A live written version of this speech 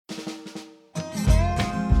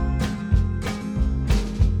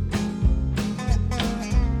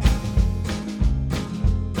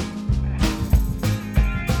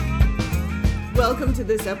to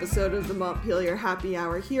this episode of the Montpelier Happy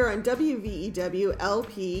Hour here on WVEW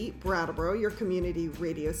LP Brattleboro, your community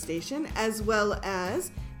radio station, as well as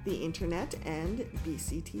the internet and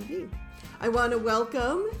BCTV. I want to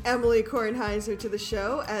welcome Emily Kornheiser to the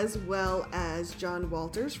show, as well as John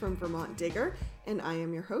Walters from Vermont Digger, and I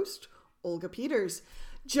am your host, Olga Peters.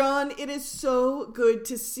 John, it is so good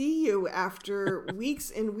to see you after weeks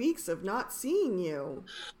and weeks of not seeing you.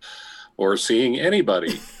 Or seeing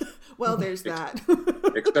anybody. Well, there's that.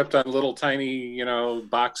 Except on little tiny,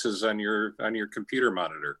 boxes on your computer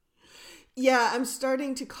monitor. Yeah, I'm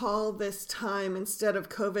starting to call this time, instead of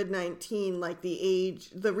COVID-19, like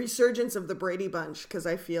the resurgence of the Brady Bunch, because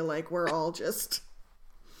I feel like we're all just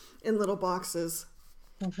in little boxes.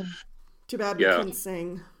 Mm-hmm. Too bad we couldn't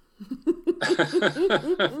sing. I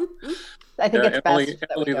think it's Emily, best.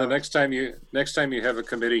 Emily, the next time you have a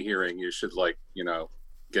committee hearing, you should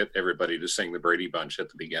get everybody to sing the Brady Bunch at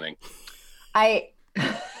the beginning.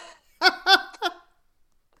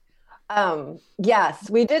 Yes,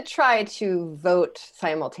 we did try to vote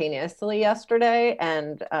simultaneously yesterday,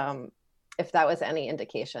 and if that was any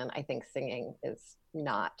indication, I think singing is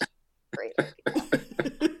not great.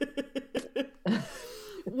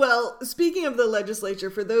 Well, speaking of the legislature,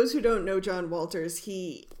 for those who don't know John Walters,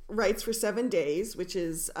 he writes for 7 Days, which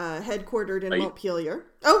is headquartered in Montpelier.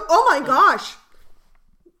 Oh my gosh!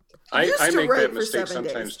 I make that mistake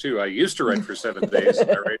sometimes too. I used to write for 7 Days, and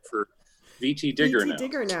I write for VT Digger now. VT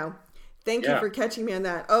Digger now. Thank you for catching me on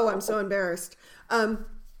that. Oh, I'm so embarrassed. And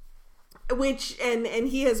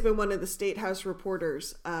he has been one of the State House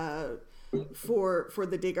reporters for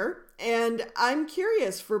the Digger. And I'm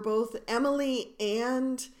curious, for both Emily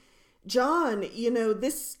and John,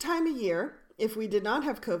 this time of year, if we did not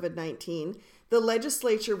have COVID-19, the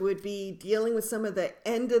legislature would be dealing with some of the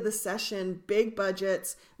end of the session, big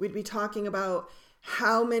budgets. We'd be talking about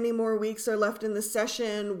how many more weeks are left in the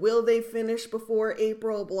session. Will they finish before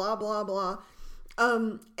April? Blah, blah, blah.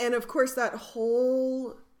 And of course, that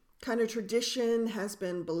whole kind of tradition has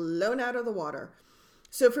been blown out of the water.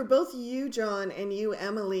 So for both you, John, and you,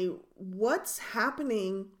 Emily, what's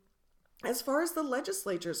happening as far as the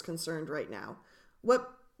legislature is concerned right now?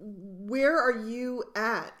 Where are you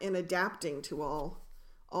at in adapting to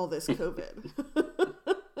all this COVID?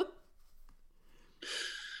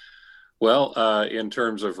 Well, in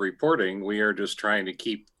terms of reporting, we are just trying to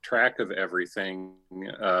keep track of everything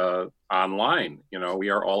online. We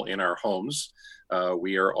are all in our homes.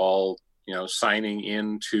 We are all, signing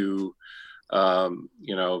into,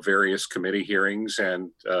 various committee hearings and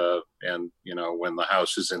when the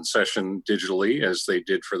House is in session digitally, as they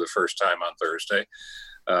did for the first time on Thursday.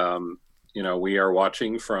 We are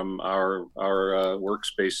watching from our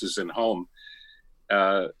workspaces in home.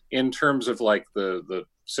 In terms of the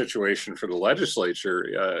situation for the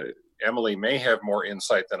legislature, Emily may have more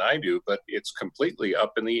insight than I do, but it's completely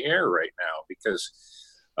up in the air right now because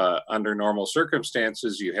under normal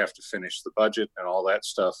circumstances, you have to finish the budget and all that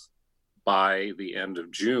stuff by the end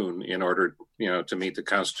of June in order, to meet the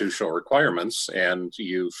constitutional requirements, and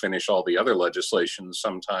you finish all the other legislation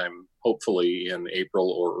sometime, hopefully in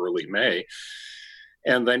April or early May,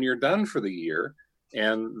 and then you're done for the year.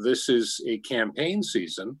 And this is a campaign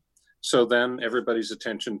season. So then everybody's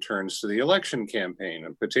attention turns to the election campaign,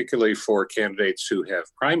 and particularly for candidates who have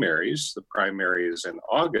primaries. The primary is in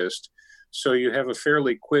August. So you have a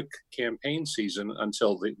fairly quick campaign season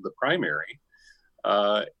until the primary.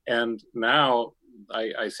 And now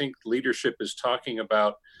I think leadership is talking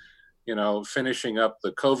about, finishing up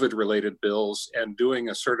the COVID-related bills and doing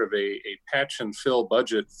a sort of a patch and fill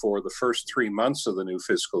budget for the first 3 months of the new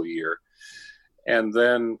fiscal year. And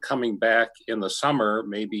then coming back in the summer,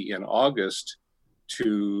 maybe in August,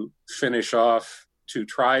 to finish off, to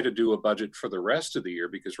try to do a budget for the rest of the year,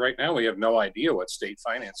 because right now we have no idea what state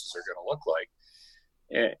finances are going to look like.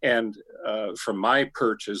 And from my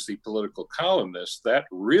perch as the political columnist, that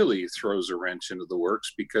really throws a wrench into the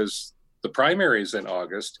works, because the primary is in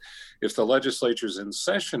August. If the legislature's in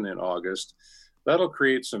session in August, that'll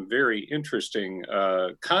create some very interesting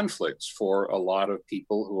conflicts for a lot of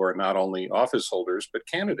people who are not only office holders, but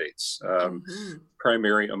candidates.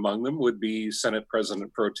 Primary among them would be Senate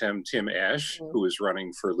President Pro Tem Tim Ashe, who is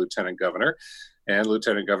running for Lieutenant Governor, and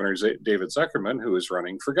Lieutenant Governor David Zuckerman, who is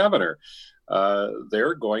running for governor.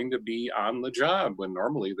 They're going to be on the job when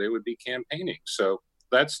normally they would be campaigning. So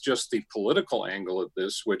that's just the political angle of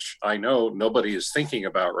this, which I know nobody is thinking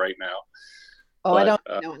about right now. Oh, but, I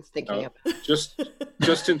don't. No one's thinking of it.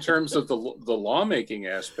 Just in terms of the lawmaking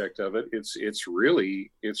aspect of it, it's really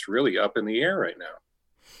up in the air right now.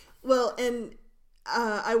 Well, and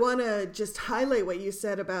I want to just highlight what you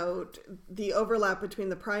said about the overlap between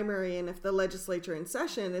the primary and if the legislature in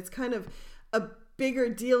session. It's kind of a bigger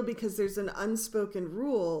deal because there's an unspoken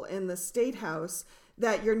rule in the state house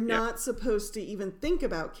that you're not supposed to even think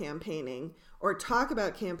about campaigning or talk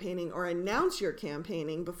about campaigning or announce your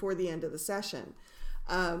campaigning before the end of the session.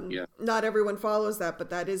 Not everyone follows that,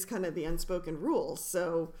 but that is kind of the unspoken rule.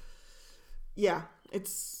 So yeah,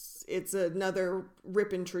 it's another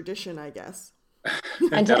rip in tradition, I guess.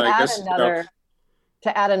 And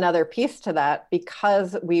to add another piece to that,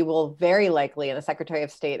 because we will very likely, and the Secretary of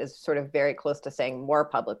State is sort of very close to saying more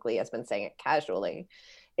publicly, has been saying it casually,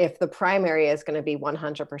 if the primary is going to be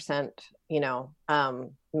 100%,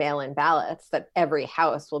 mail-in ballots, that every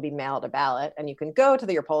house will be mailed a ballot, and you can go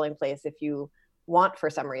to your polling place if you want for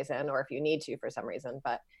some reason, or if you need to for some reason,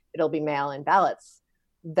 but it'll be mail-in ballots.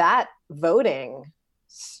 That voting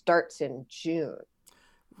starts in June.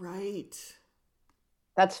 Right.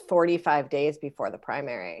 That's 45 days before the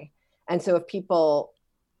primary. And so if people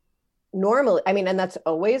normally, and that's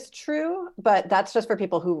always true, but that's just for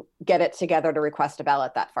people who get it together to request a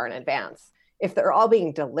ballot that far in advance. If they're all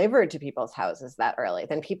being delivered to people's houses that early,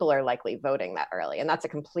 then people are likely voting that early. And that's a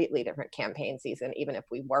completely different campaign season, even if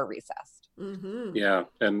we were recessed. Mm-hmm. Yeah.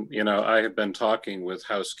 And, I have been talking with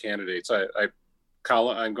House candidates.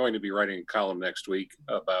 I'm going to be writing a column next week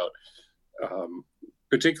about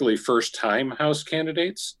particularly first-time House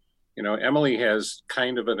candidates. Emily has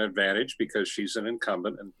kind of an advantage because she's an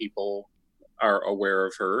incumbent and people are aware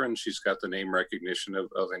of her, and she's got the name recognition of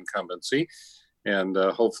incumbency, and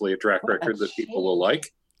hopefully a track record that people will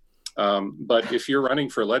like. But if you're running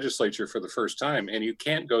for legislature for the first time and you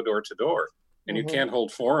can't go door to door and you can't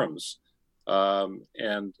hold forums,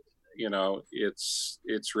 and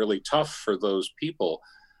it's really tough for those people.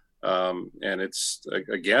 And it's,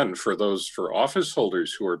 again, for office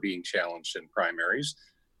holders who are being challenged in primaries,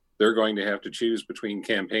 they're going to have to choose between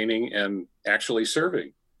campaigning and actually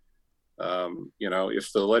serving.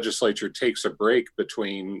 If the legislature takes a break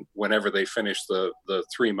between whenever they finish the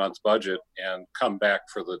 3-month budget and come back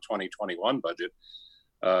for the 2021 budget,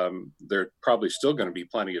 there are probably still going to be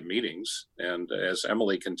plenty of meetings. And as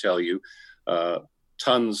Emily can tell you,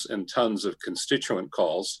 tons and tons of constituent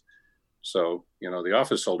calls. So, the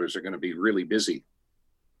office holders are going to be really busy.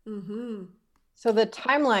 Mm-hmm. So the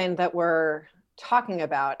timeline that we're talking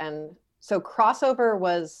about, and so crossover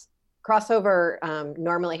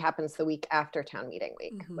normally happens the week after town meeting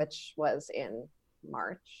week, which was in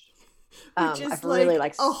March. I've really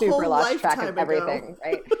super lost track of everything,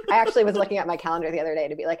 right? I actually was looking at my calendar the other day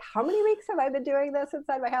to be like, how many weeks have I been doing this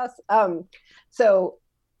inside my house? So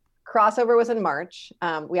crossover was in March.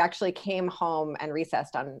 We actually came home and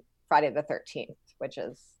recessed on Friday the 13th, which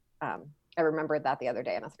is, I remembered that the other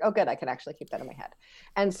day and I was like, oh good, I can actually keep that in my head.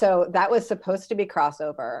 And so that was supposed to be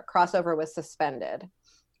crossover. Crossover was suspended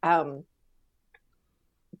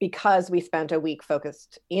because we spent a week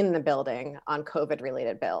focused in the building on COVID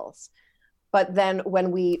related bills. But then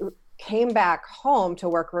when we came back home to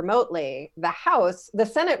work remotely, the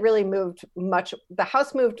Senate really the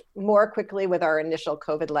House moved more quickly with our initial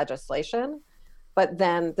COVID legislation, but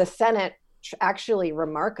then the Senate actually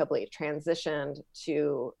remarkably transitioned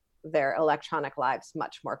to their electronic lives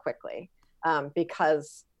much more quickly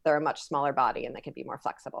because they're a much smaller body and they can be more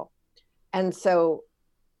flexible. And so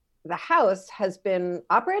the House has been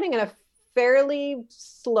operating in a fairly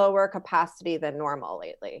slower capacity than normal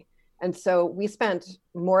lately. And so we spent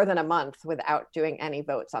more than a month without doing any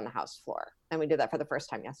votes on the House floor. And we did that for the first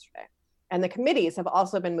time yesterday. And the committees have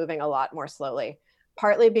also been moving a lot more slowly,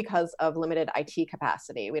 partly because of limited IT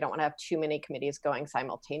capacity. We don't want to have too many committees going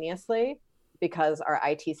simultaneously because our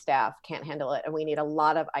IT staff can't handle it. And we need a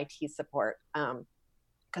lot of IT support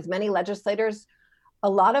because many legislators, a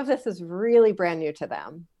lot of this is really brand new to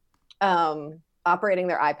them. Operating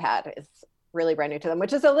their iPad is really brand new to them,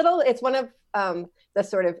 which is it's one of the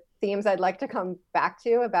sort of themes I'd like to come back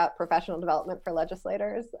to about professional development for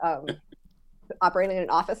legislators. Operating in an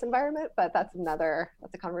office environment, but that's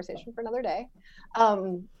a conversation for another day.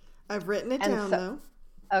 I've written it down though.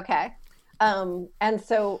 Okay. And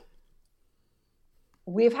so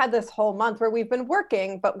we've had this whole month where we've been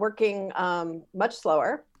working much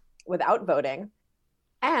slower without voting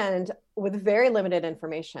and with very limited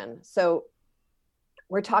information. So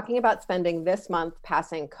we're talking about spending this month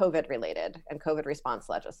passing COVID related and COVID response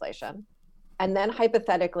legislation, and then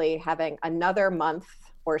hypothetically having another month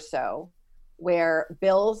or so where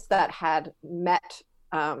bills that had met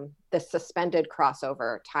the suspended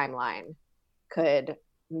crossover timeline could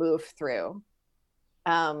move through.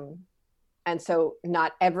 And so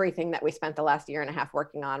not everything that we spent the last year and a half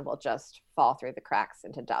working on will just fall through the cracks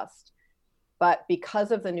into dust. But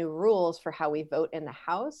because of the new rules for how we vote in the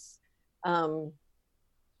House,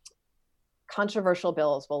 controversial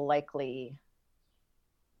bills will likely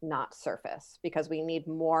not surface because we need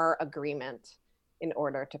more agreement in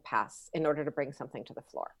order to bring something to the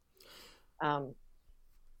floor.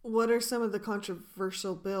 What are some of the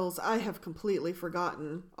controversial bills? I have completely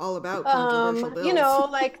forgotten all about controversial bills. You know,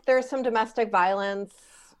 like there's some domestic violence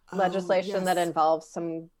legislation that involves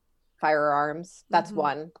some firearms. That's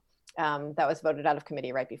one that was voted out of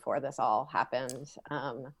committee right before this all happened.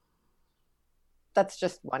 That's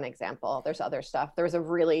just one example. There's other stuff. There's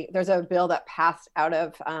a bill that passed out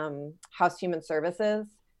of House Human Services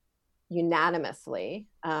unanimously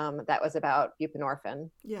that was about buprenorphine,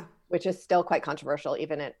 which is still quite controversial,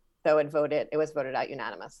 though it was voted out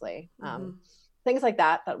unanimously. Things like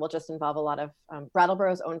that will just involve a lot of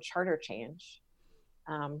Brattleboro's own charter change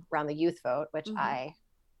around the youth vote, which I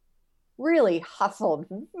really hustled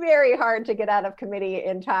very hard to get out of committee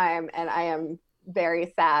in time, and I am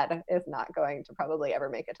very sad is not going to probably ever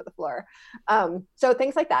make it to the floor. So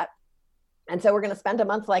things like that. And so we're going to spend a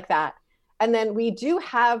month like that. And then we do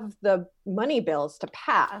have the money bills to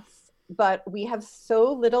pass, but we have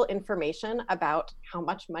so little information about how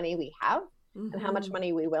much money we have and how much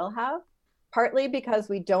money we will have, partly because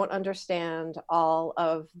we don't understand all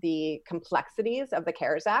of the complexities of the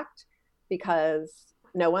CARES Act, because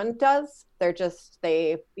no one does.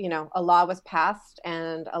 A law was passed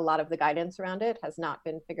and a lot of the guidance around it has not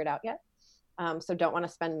been figured out yet. So don't want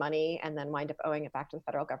to spend money and then wind up owing it back to the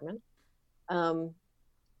federal government.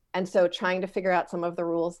 And so trying to figure out some of the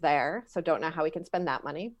rules there. So don't know how we can spend that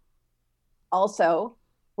money. Also,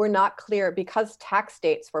 we're not clear because tax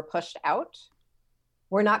dates were pushed out.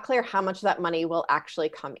 We're not clear how much of that money will actually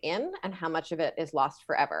come in and how much of it is lost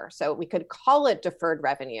forever. So we could call it deferred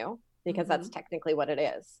revenue because that's technically what it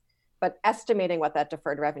is. But estimating what that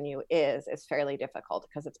deferred revenue is fairly difficult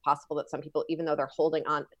because it's possible that some people, even though they're holding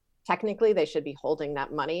on, technically they should be holding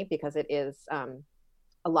that money because it is,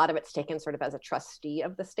 a lot of it's taken sort of as a trustee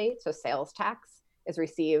of the state. So sales tax is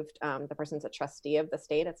received, the person's a trustee of the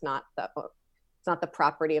state. It's not the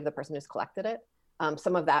property of the person who's collected it.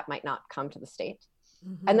 Some of that might not come to the state.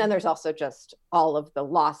 And then there's also just all of the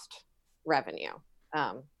lost revenue.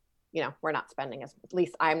 We're not spending at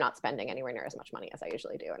least I'm not spending anywhere near as much money as I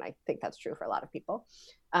usually do. And I think that's true for a lot of people.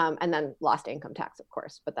 And then lost income tax, of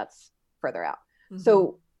course, but that's further out.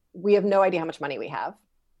 So we have no idea how much money we have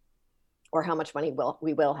or how much money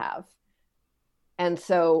we will have. And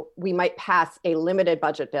so we might pass a limited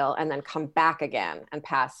budget bill and then come back again and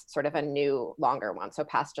pass sort of a new longer one. So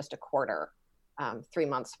pass just a quarter, 3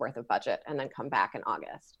 months worth of budget and then come back in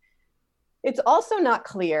August. It's also not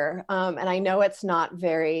clear, and I know it's not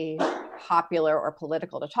very popular or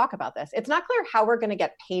political to talk about this. It's not clear how we're going to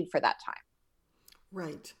get paid for that time.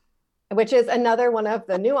 Right. Which is another one of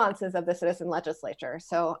the nuances of the citizen legislature.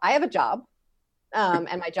 So I have a job,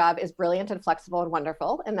 and my job is brilliant and flexible and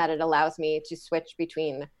wonderful in that it allows me to switch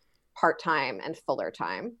between part-time and fuller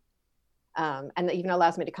time. And it even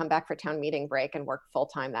allows me to come back for town meeting break and work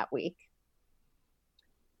full-time that week.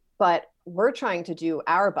 But we're trying to do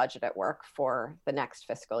our budget at work for the next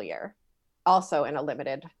fiscal year, also in a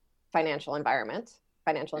limited financial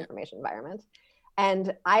information environment.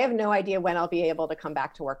 And I have no idea when I'll be able to come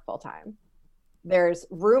back to work full time. There's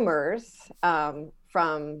rumors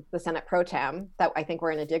from the Senate Pro Tem that I think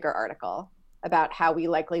were in a Digger article about how we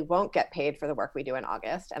likely won't get paid for the work we do in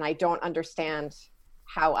August. And I don't understand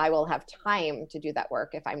how I will have time to do that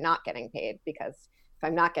work if I'm not getting paid, because if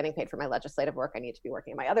I'm not getting paid for my legislative work, I need to be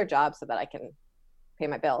working at my other job so that I can pay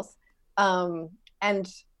my bills.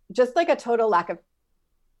 And just like a total lack of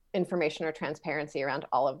information or transparency around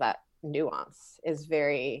all of that nuance is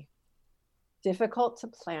very difficult to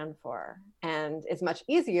plan for, and is much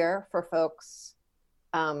easier for folks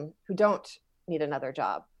who don't need another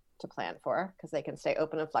job to plan for because they can stay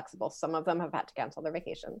open and flexible. Some of them have had to cancel their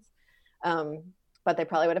vacations, but they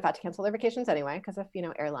probably would have had to cancel their vacations anyway because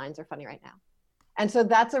airlines are funny right now. And so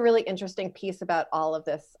that's a really interesting piece about all of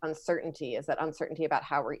this uncertainty, is that uncertainty about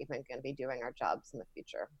how we're even going to be doing our jobs in the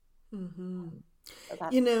future.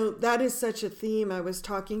 So that is such a theme. I was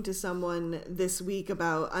talking to someone this week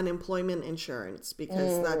about unemployment insurance,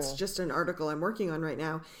 because that's just an article I'm working on right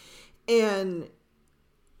now. And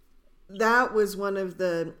that was one of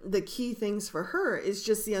the key things for her, is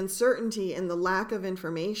just the uncertainty and the lack of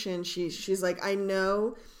information. She's like, I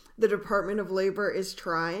know the Department of Labor is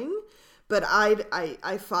trying, but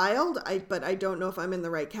I filed, but I don't know if I'm in the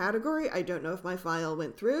right category. I don't know if my file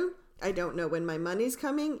went through. I don't know when my money's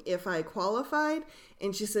coming, if I qualified.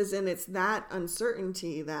 And she says, and it's that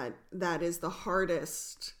uncertainty that is the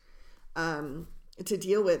hardest to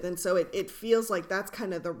deal with. And so it feels like that's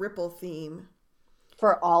kind of the ripple theme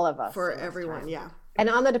for all of us, for everyone. Yeah. And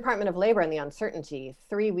on the Department of Labor and the uncertainty,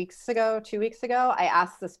 2 weeks ago, I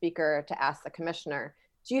asked the speaker to ask the commissioner,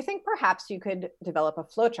 do you think perhaps you could develop a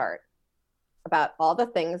flow chart about all the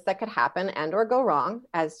things that could happen and or go wrong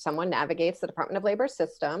as someone navigates the Department of Labor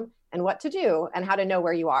system, and what to do and how to know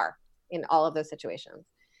where you are in all of those situations?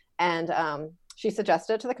 And she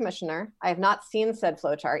suggested it to the commissioner. I have not seen said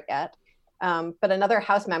flow chart yet, but another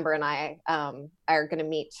House member and I are going to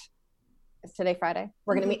meet. Is today Friday?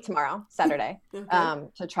 We're going to meet tomorrow, Saturday,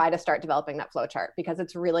 to try to start developing that flow chart, because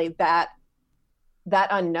it's really that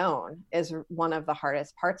unknown is one of the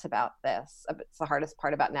hardest parts about this. It's the hardest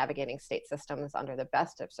part about navigating state systems under the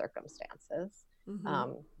best of circumstances.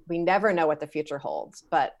 We never know what the future holds,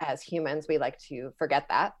 but as humans, we like to forget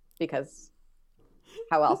that, because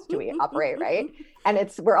how else do we operate, right?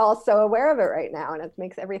 And we're all so aware of it right now, and it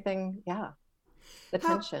makes everything, the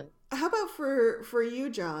tension. How about for you,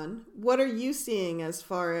 John? What are you seeing as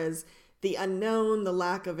far as the unknown, the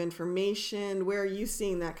lack of information? Where are you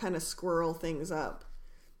seeing that kind of squirrel things up,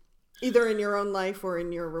 either in your own life or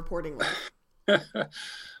in your reporting life?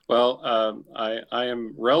 Well, I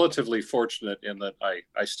am relatively fortunate in that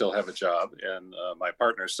I still have a job, and my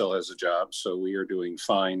partner still has a job. So we are doing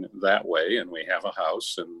fine that way, and we have a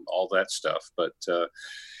house and all that stuff. But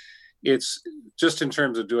it's just in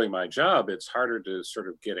terms of doing my job, it's harder to sort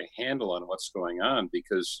of get a handle on what's going on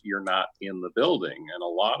because you're not in the building. And a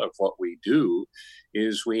lot of what we do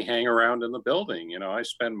is we hang around in the building. You know, I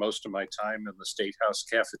spend most of my time in the State House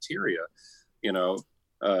cafeteria. You know,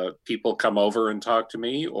 people come over and talk to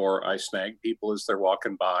me, or I snag people as they're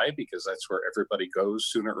walking by, because that's where everybody goes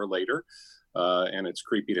sooner or later. And it's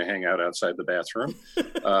creepy to hang out outside the bathroom.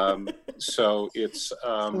 So it's...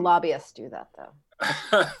 lobbyists do that, though.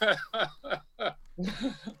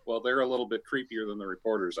 Well, they're a little bit creepier than the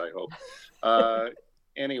reporters, I hope.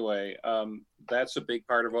 Anyway, that's a big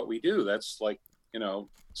part of what we do. That's like, you know,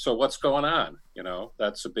 so what's going on? You know,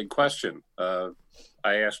 that's a big question.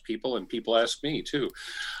 I ask people, and people ask me too.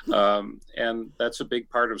 And that's a big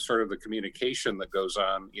part of sort of the communication that goes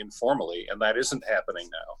on informally, and that isn't happening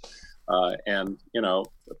now. And, you know,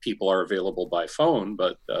 people are available by phone,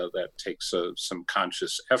 but that takes some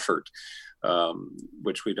conscious effort,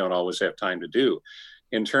 which we don't always have time to do.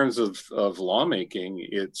 In terms of lawmaking,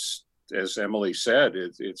 it's, as Emily said,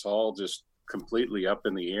 it's all just completely up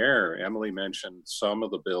in the air. Emily mentioned some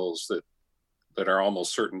of the bills that are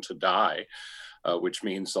almost certain to die, which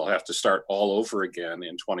means they'll have to start all over again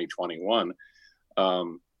in 2021.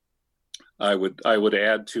 I would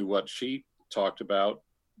add to what she talked about,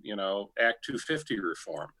 you know, Act 250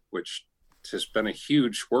 reform, which has been a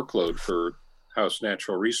huge workload for House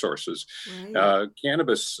Natural Resources. Right. The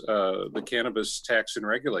cannabis tax and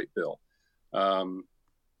regulate bill.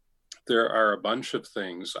 There are a bunch of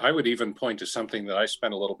things. I would even point to something that I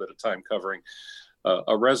spent a little bit of time covering,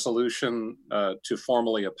 a resolution to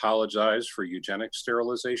formally apologize for eugenic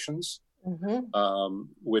sterilizations,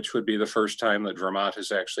 which would be the first time that Vermont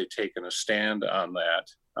has actually taken a stand on that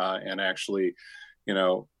and actually, you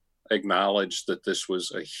know, acknowledged that this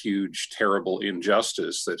was a huge, terrible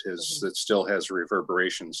injustice that that still has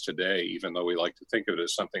reverberations today, even though we like to think of it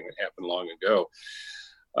as something that happened long ago.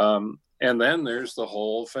 And then there's the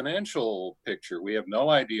whole financial picture. We have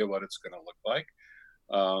no idea what it's going to look like.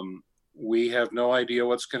 We have no idea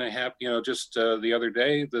what's going to happen. You know, just the other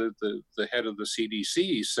day, the head of the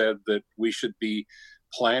CDC said that we should be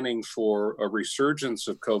planning for a resurgence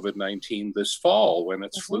of COVID-19 this fall when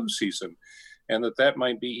it's flu season, and that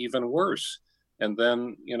might be even worse. And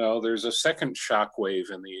then, you know, there's a second shock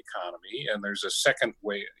wave in the economy, and there's a second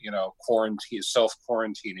way, you know,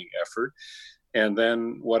 self-quarantining effort. And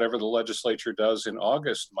then whatever the legislature does in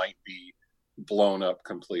August might be blown up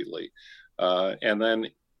completely. And then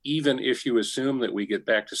even if you assume that we get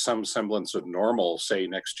back to some semblance of normal, say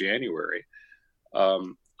next January,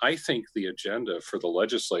 I think the agenda for the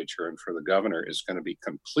legislature and for the governor is going to be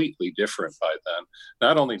completely different by then,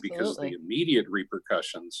 not only because of the immediate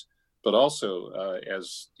repercussions, but also,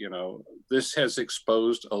 as you know, this has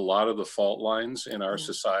exposed a lot of the fault lines in our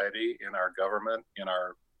society, in our government, in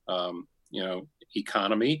our you know,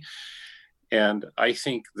 economy. And I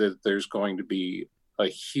think that there's going to be a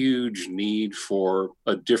huge need for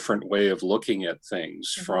a different way of looking at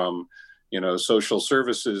things, from, you know, social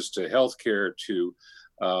services to healthcare to,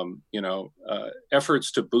 you know,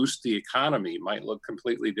 efforts to boost the economy might look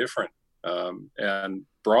completely different. And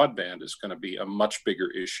broadband is going to be a much bigger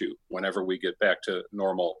issue whenever we get back to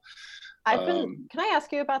normal. Can I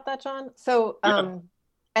ask you about that, John? So,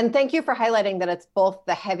 and thank you for highlighting that it's both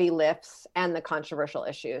the heavy lifts and the controversial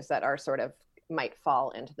issues that are sort of might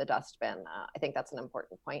fall into the dustbin. I think that's an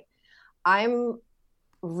important point. I'm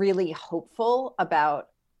really hopeful about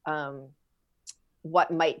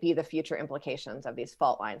what might be the future implications of these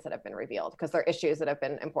fault lines that have been revealed, because they're issues that have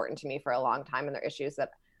been important to me for a long time, and they're issues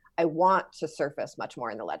that I want to surface much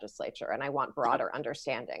more in the legislature and I want broader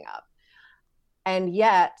understanding of. And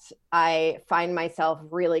yet I find myself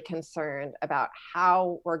really concerned about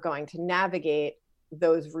how we're going to navigate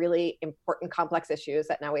those really important, complex issues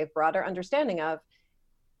that now we have broader understanding of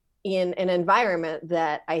in an environment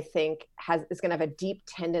that I think is going to have a deep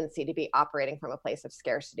tendency to be operating from a place of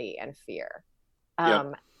scarcity and fear.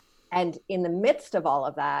 And in the midst of all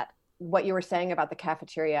of that, what you were saying about the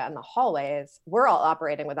cafeteria and the hallways, we're all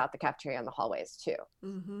operating without the cafeteria and the hallways too.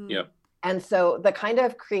 Mm-hmm. Yep. And so the kind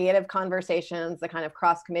of creative conversations, the kind of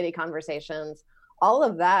cross-committee conversations, all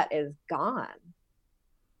of that is gone.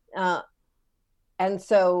 And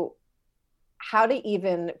so how to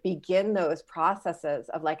even begin those processes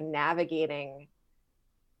of like navigating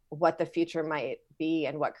what the future might be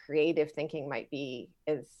and what creative thinking might be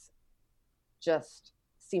is just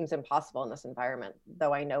seems impossible in this environment,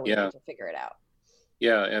 though I know we need to figure it out.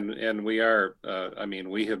 Yeah, and we are,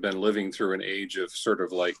 we have been living through an age of sort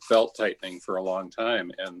of like belt tightening for a long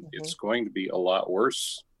time, and it's going to be a lot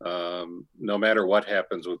worse no matter what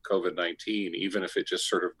happens with COVID-19, even if it just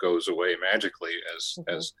sort of goes away magically,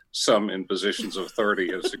 as some in positions of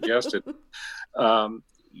authority have suggested.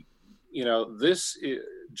 This is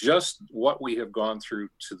just what we have gone through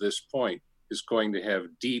to this point is going to have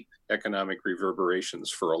deep economic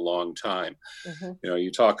reverberations for a long time.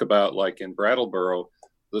 You talk about, like in Brattleboro,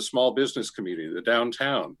 the small business community, the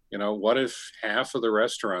downtown, what if half of the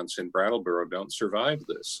restaurants in Brattleboro don't survive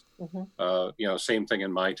this? Same thing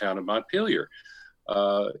in my town of Montpelier.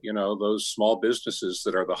 Those small businesses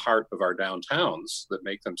that are the heart of our downtowns that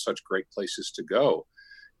make them such great places to go.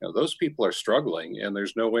 Those people are struggling, and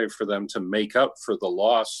there's no way for them to make up for the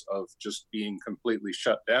loss of just being completely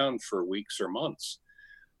shut down for weeks or months.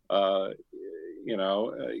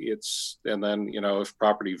 If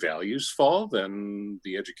property values fall, then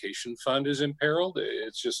the education fund is imperiled.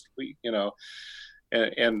 It's just,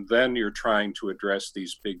 and then you're trying to address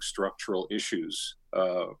these big structural issues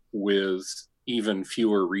with even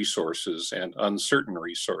fewer resources and uncertain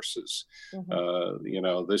resources.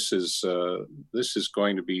 This is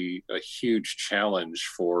going to be a huge challenge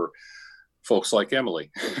for folks like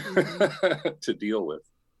Emily to deal with.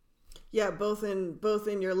 Yeah, both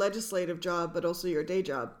in your legislative job, but also your day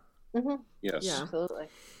job. Yes, yeah, absolutely.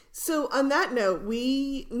 So on that note,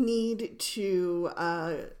 we need to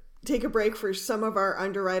take a break for some of our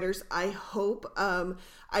underwriters. I hope.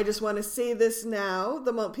 I just want to say this now.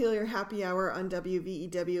 The Montpelier Happy Hour on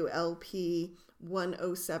WVEW LP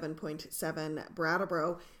 107.7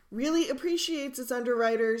 Brattleboro really appreciates its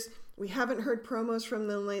underwriters. We haven't heard promos from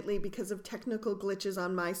them lately because of technical glitches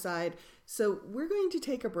on my side. So we're going to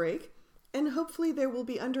take a break, and hopefully there will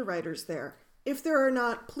be underwriters there. If there are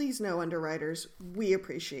not, please know, underwriters, we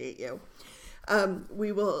appreciate you.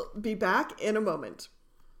 We will be back in a moment.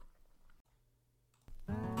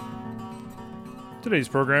 Today's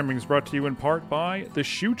programming is brought to you in part by The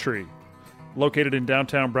Shoe Tree. Located in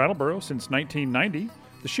downtown Brattleboro since 1990,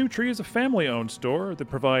 The Shoe Tree is a family-owned store that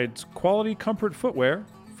provides quality comfort footwear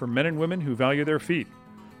for men and women who value their feet.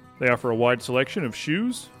 They offer a wide selection of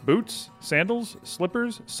shoes, boots, sandals,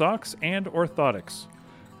 slippers, socks, and orthotics.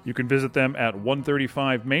 You can visit them at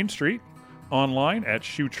 135 Main Street, online at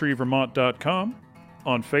shoetreevermont.com,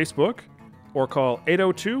 on Facebook, or call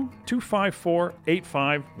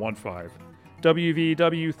 802-254-8515.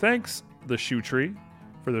 WVW thanks The Shoe Tree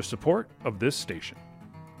for their support of this station.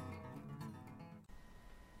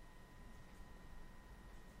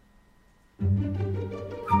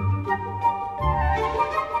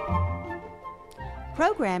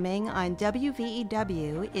 Programming on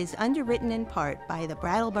WVEW is underwritten in part by the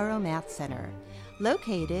Brattleboro Math Center.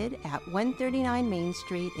 Located at 139 Main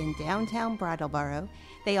Street in downtown Brattleboro,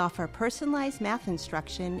 they offer personalized math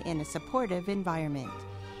instruction in a supportive environment.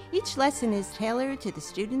 Each lesson is tailored to the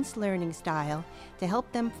student's learning style to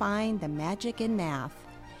help them find the magic in math.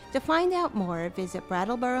 To find out more, visit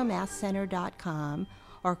BrattleboroMathCenter.com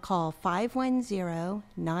or call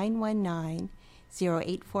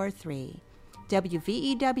 510-919-0843.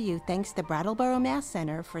 WVEW thanks the Brattleboro Math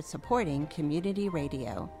Center for supporting community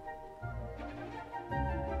radio.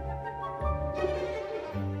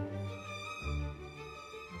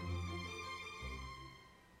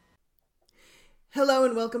 Hello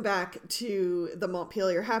and welcome back to the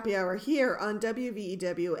Montpelier Happy Hour here on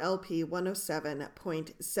WVEW LP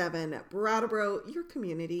 107.7 Brattleboro, your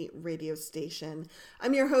community radio station.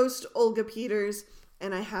 I'm your host, Olga Peters,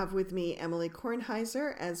 and I have with me Emily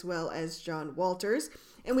Kornheiser as well as John Walters.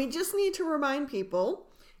 And we just need to remind people,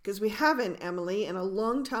 because we haven't, Emily, in a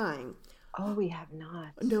long time. Oh, we have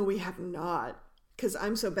not. No, we have not. Because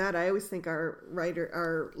I'm so bad, I always think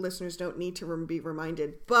our listeners don't need to be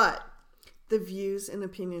reminded. But the views and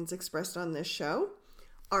opinions expressed on this show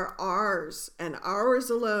are ours and ours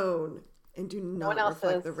alone, and do not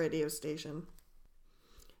reflect the radio station.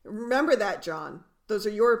 Remember that, John. Those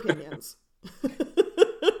are your opinions.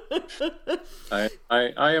 I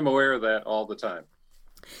am aware of that all the time.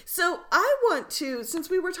 So I want to, since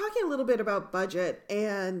we were talking a little bit about budget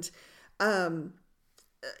and,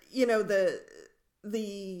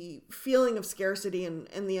 the feeling of scarcity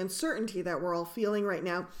and the uncertainty that we're all feeling right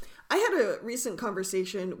now, I had a recent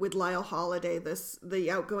conversation with Lyle Holliday, the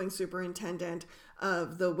outgoing superintendent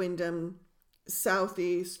of the Wyndham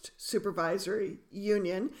Southeast Supervisory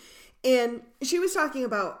Union. And she was talking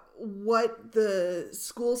about what the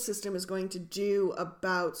school system is going to do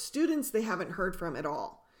about students they haven't heard from at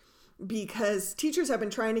all. Because teachers have been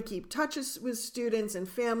trying to keep touches with students and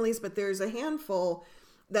families, but there's a handful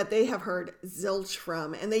that they have heard zilch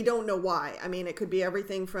from, and they don't know why. I mean, it could be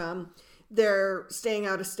everything from they're staying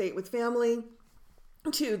out of state with family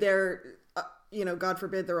to they're, God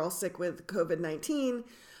forbid, they're all sick with COVID-19.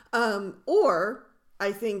 Or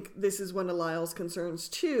I think this is one of Lyle's concerns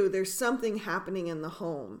too. There's something happening in the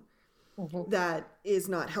home that is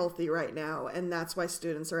not healthy right now. And that's why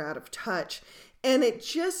students are out of touch. And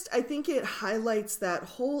I think it highlights that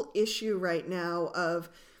whole issue right now of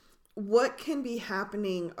what can be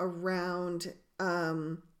happening around,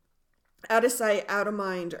 out of sight, out of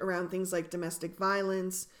mind, around things like domestic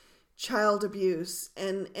violence, child abuse,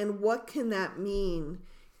 and what can that mean,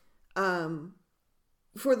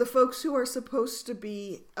 for the folks who are supposed to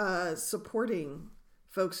be supporting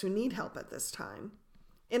folks who need help at this time,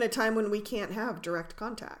 in a time when we can't have direct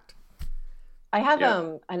contact. I have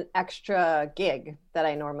an extra gig that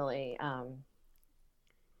I normally, on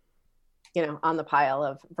the pile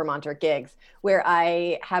of Vermonter gigs, where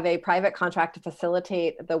I have a private contract to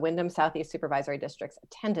facilitate the Wyndham Southeast Supervisory District's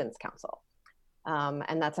Attendance Council.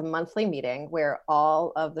 And that's a monthly meeting where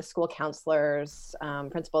all of the school counselors,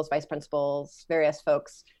 principals, vice principals, various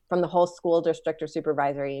folks from the whole school district or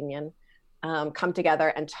supervisory union come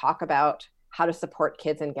together and talk about how to support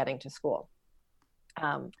kids in getting to school.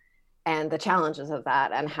 And the challenges of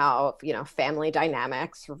that, and how, family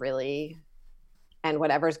dynamics really, and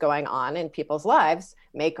whatever's going on in people's lives,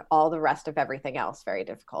 make all the rest of everything else very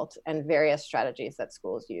difficult, and various strategies that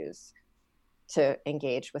schools use to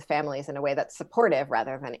engage with families in a way that's supportive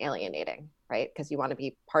rather than alienating, right? Because you want to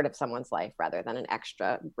be part of someone's life rather than an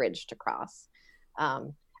extra bridge to cross.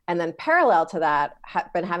 And then parallel to that,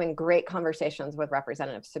 been having great conversations with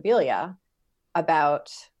Representative Sibilia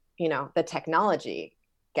about, the technology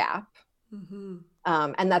gap. Mm-hmm.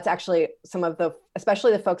 And that's actually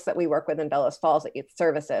especially the folks that we work with in Bellows Falls at Youth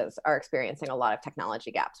Services are experiencing a lot of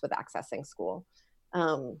technology gaps with accessing school.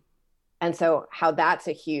 And so how that's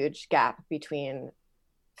a huge gap between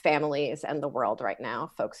families and the world right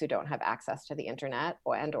now, folks who don't have access to the internet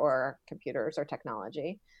or computers or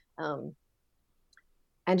technology.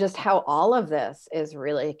 And just how all of this is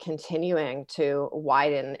really continuing to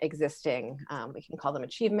widen existing, we can call them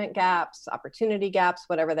achievement gaps, opportunity gaps,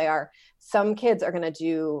 whatever they are. Some kids are going to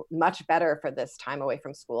do much better for this time away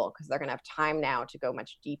from school because they're going to have time now to go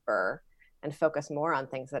much deeper and focus more on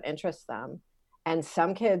things that interest them. And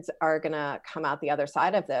some kids are going to come out the other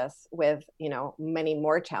side of this with, many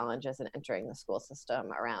more challenges in entering the school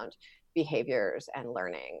system around behaviors and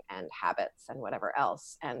learning and habits and whatever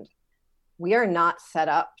else. And we are not set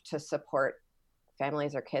up to support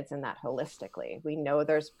families or kids in that holistically. We know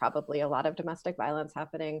there's probably a lot of domestic violence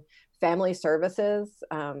happening. Family Services,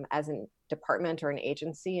 as a department or an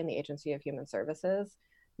agency in the Agency of Human Services,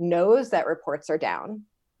 knows that reports are down,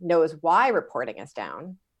 knows why reporting is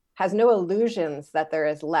down, has no illusions that there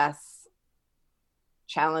is less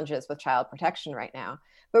challenges with child protection right now,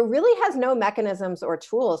 but really has no mechanisms or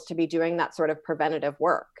tools to be doing that sort of preventative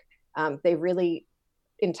work. They really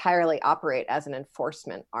entirely operate as an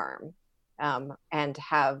enforcement arm, and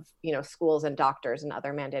have, schools and doctors and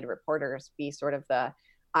other mandated reporters be sort of the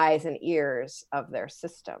eyes and ears of their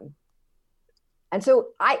system. And so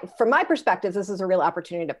from my perspective, this is a real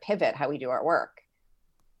opportunity to pivot how we do our work.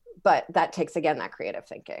 But that takes, again, that creative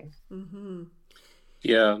thinking. Mm-hmm.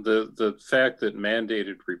 Yeah, the fact that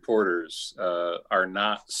mandated reporters are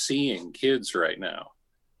not seeing kids right now,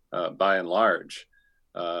 by and large,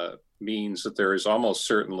 means that there is almost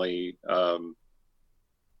certainly a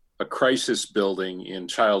crisis building in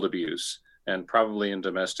child abuse and probably in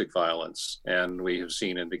domestic violence. And we have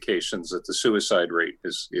seen indications that the suicide rate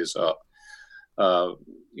is up.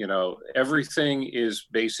 Everything is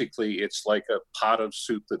basically, it's like a pot of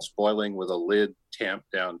soup that's boiling with a lid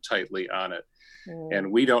tamped down tightly on it.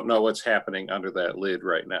 And we don't know what's happening under that lid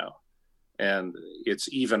right now. And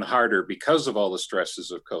it's even harder because of all the stresses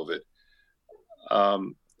of COVID.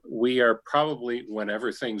 We are probably,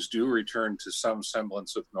 whenever things do return to some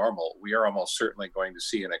semblance of normal, we are almost certainly going to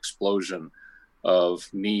see an explosion of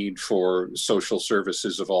need for social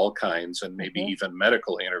services of all kinds, and maybe even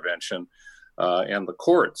medical intervention, and the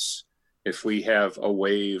courts. If we have a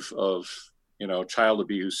wave of, child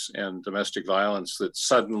abuse and domestic violence that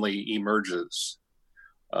suddenly emerges,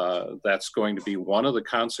 that's going to be one of the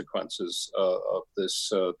consequences of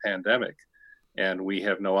this pandemic. And we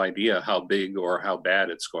have no idea how big or how bad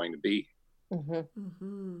it's going to be.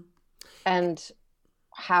 And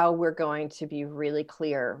how we're going to be really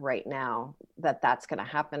clear right now that that's going to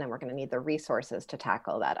happen, and we're going to need the resources to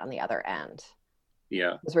tackle that on the other end.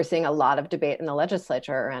 Yeah. Because we're seeing a lot of debate in the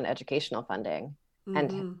legislature around educational funding.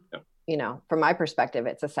 And, from my perspective,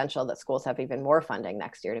 it's essential that schools have even more funding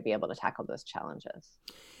next year to be able to tackle those challenges.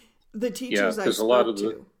 The teachers I spoke a lot of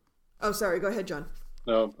to. Oh, sorry. Go ahead, John.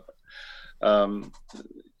 No.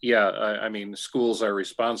 I mean, schools are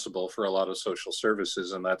responsible for a lot of social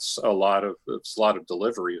services, and that's a lot of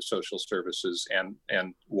delivery of social services and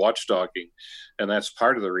watchdogging. And that's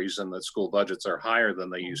part of the reason that school budgets are higher than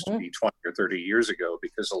they used to be 20 or 30 years ago,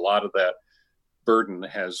 because a lot of that burden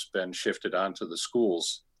has been shifted onto the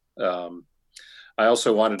schools. I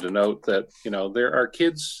also wanted to note that, there are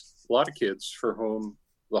a lot of kids for whom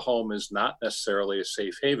the home is not necessarily a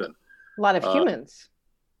safe haven. A lot of humans.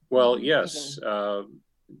 Well, yes,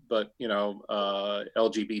 but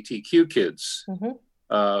LGBTQ kids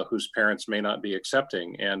whose parents may not be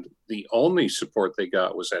accepting, and the only support they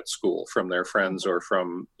got was at school from their friends or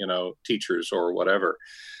from teachers or whatever,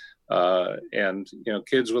 and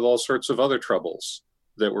kids with all sorts of other troubles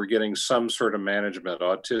that were getting some sort of management.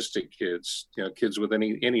 Autistic kids, kids with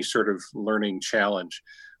any sort of learning challenge,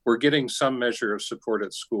 were getting some measure of support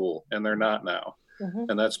at school, and they're not now.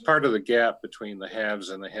 And that's part of the gap between the haves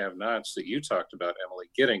and the have-nots that you talked about,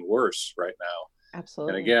 Emily, getting worse right now.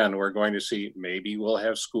 Absolutely. And again, we're going to see, maybe we'll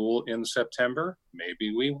have school in September,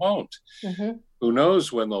 maybe we won't. Who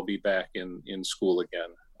knows when they'll be back in school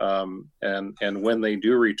again. And when they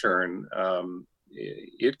do return,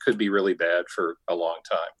 it could be really bad for a long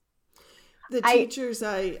time. The teachers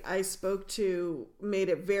I spoke to made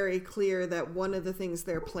it very clear that one of the things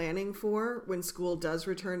they're planning for when school does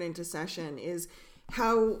return into session is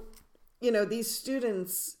how, these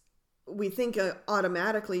students, we think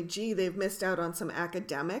automatically, they've missed out on some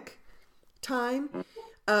academic time.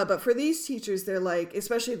 But for these teachers, they're like,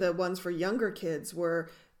 especially the ones for younger kids, where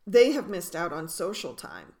they have missed out on social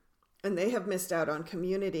time and they have missed out on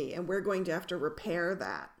community. And we're going to have to repair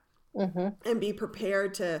that and be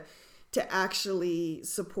prepared to actually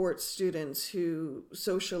support students who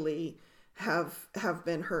socially have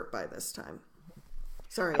been hurt by this time.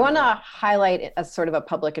 Sorry. I want to highlight a sort of a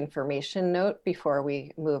public information note before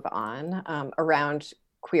we move on around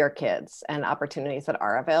queer kids and opportunities that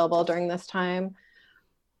are available during this time.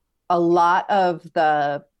 A lot of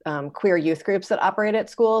the queer youth groups that operate at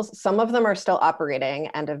schools, some of them are still operating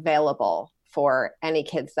and available for any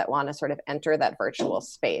kids that want to sort of enter that virtual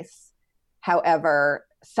space. However,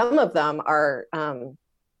 some of them are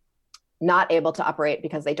not able to operate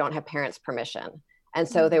because they don't have parents' permission. And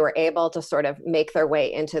so they were able to sort of make their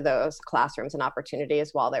way into those classrooms and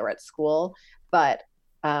opportunities while they were at school. But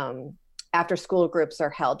after school groups are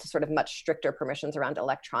held to sort of much stricter permissions around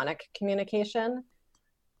electronic communication.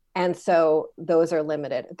 And so those are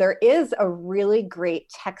limited. There is a really great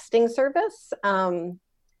texting service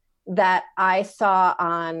that I saw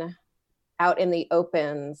out in the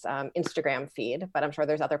Open's Instagram feed, but I'm sure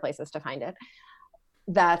there's other places to find it.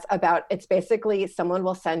 It's basically someone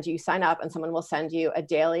will sign up and someone will send you a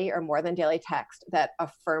daily or more than daily text that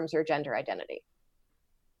affirms your gender identity.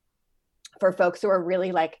 For folks who are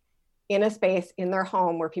really like in a space in their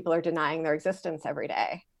home where people are denying their existence every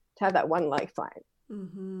day, to have that one lifeline.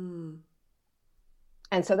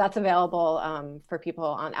 And so that's available for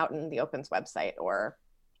people out in the Open's website or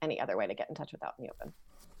any other way to get in touch with Out in the Open.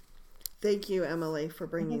 Thank you, Emily, for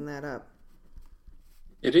bringing that up.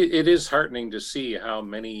 It is heartening to see how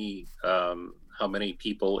many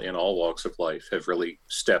people in all walks of life have really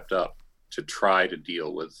stepped up to try to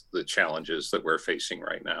deal with the challenges that we're facing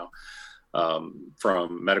right now.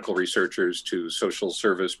 From medical researchers to social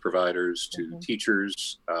service providers to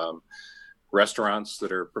teachers, restaurants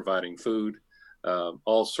that are providing food.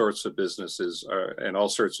 all sorts of businesses and all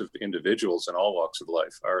sorts of individuals in all walks of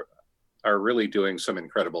life are really doing some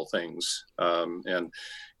incredible things. And,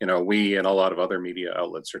 we and a lot of other media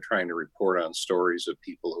outlets are trying to report on stories of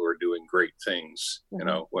people who are doing great things,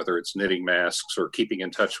 whether it's knitting masks or keeping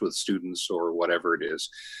in touch with students or whatever it is.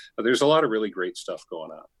 But there's a lot of really great stuff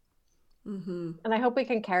going on. Mm-hmm. And I hope we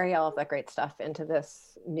can carry all of that great stuff into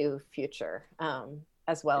this new future,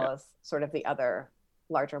 as well as sort of the other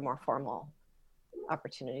larger, more formal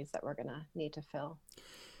opportunities that we're going to need to fill.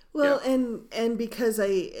 Well, and because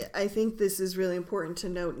I think this is really important to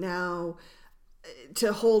note now,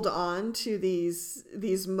 to hold on to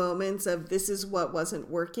these moments of this is what wasn't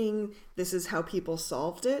working, this is how people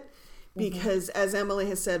solved it, because as Emily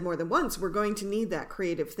has said more than once, we're going to need that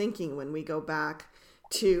creative thinking when we go back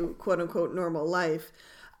to quote unquote normal life.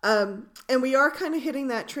 And we are kind of hitting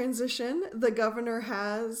that transition. The governor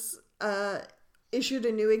has issued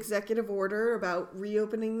a new executive order about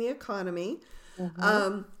reopening the economy.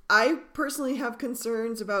 I personally have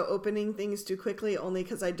concerns about opening things too quickly, only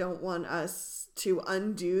because I don't want us to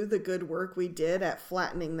undo the good work we did at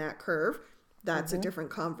flattening that curve. That's a different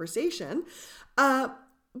conversation.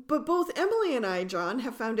 But both Emily and I, John,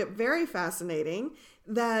 have found it very fascinating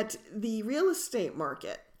that the real estate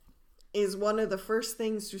market is one of the first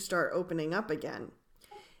things to start opening up again.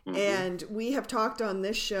 And we have talked on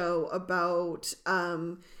this show about,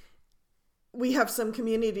 we have some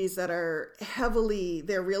communities that are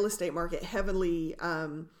their real estate market heavily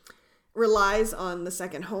relies on the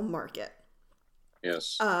second home market.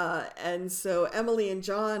 Yes. And so Emily and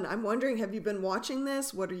John, I'm wondering, have you been watching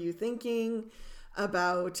this? What are you thinking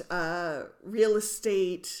about real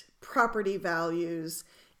estate property values?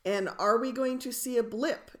 And are we going to see a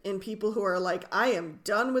blip in people who are like, I am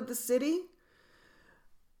done with the city.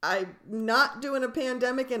 I'm not doing a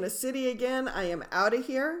pandemic in a city again. I am out of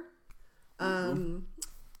here.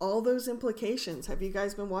 All those implications. Have you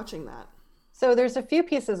guys been watching that? So there's a few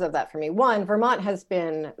pieces of that for me. One, Vermont has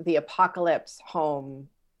been the apocalypse home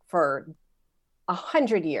for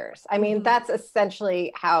 100 years. I mean, that's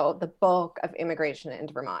essentially how the bulk of immigration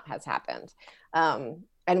into Vermont has happened.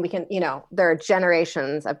 And we can, there are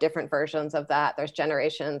generations of different versions of that. There's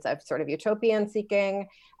generations of sort of utopian seeking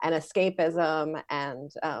and escapism.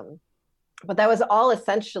 And, but that was all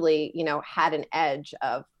essentially, had an edge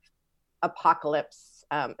of apocalypse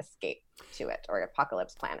escape to it, or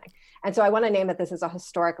apocalypse planning. And so I want to name that this is a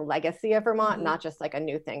historic legacy of Vermont, not just like a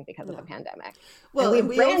new thing because of the pandemic. Well, and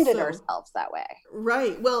we branded ourselves that way.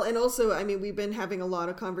 Right. Well, and also, I mean, we've been having a lot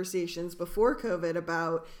of conversations before COVID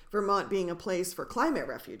about Vermont being a place for climate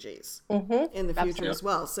refugees in the future as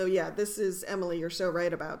well. So yeah, this is, Emily, you're so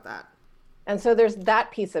right about that. And so there's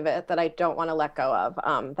that piece of it that I don't want to let go of,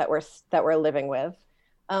 that we're living with.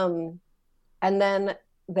 And then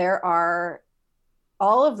there are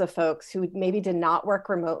all of the folks who maybe did not work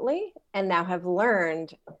remotely and now have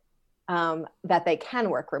learned that they can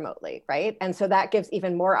work remotely, right? And so that gives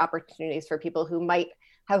even more opportunities for people who might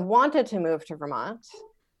have wanted to move to Vermont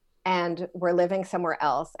and were living somewhere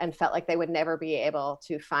else and felt like they would never be able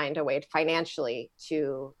to find a way financially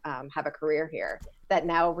to have a career here, that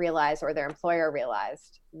now realize, or their employer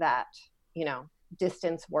realized, that,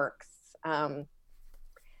 distance works.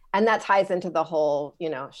 And that ties into the whole,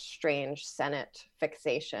 strange Senate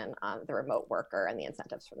fixation on the remote worker and the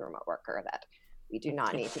incentives for the remote worker that we do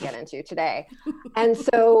not need to get into today. And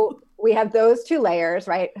so we have those two layers,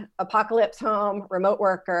 right? Apocalypse home, remote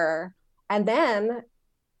worker, and then,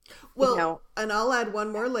 and I'll add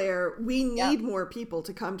one more layer. We need more people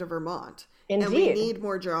to come to Vermont. Indeed. And we need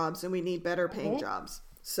more jobs, and we need better paying jobs.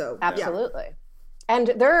 So absolutely. And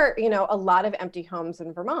there are, a lot of empty homes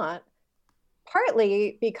in Vermont,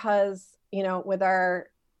 partly because, with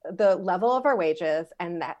the level of our wages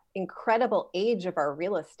and that incredible age of our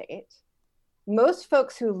real estate, most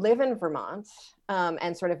folks who live in Vermont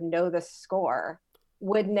and sort of know the score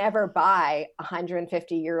would never buy a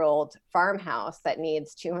 150-year-old farmhouse that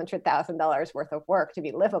needs $200,000 worth of work to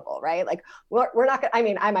be livable, right? Like we're not gonna, I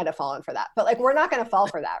mean, I might have fallen for that, but like, we're not going to fall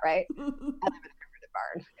for that, right? I live in a converted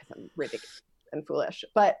barn because I'm ridiculous and foolish.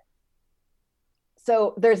 But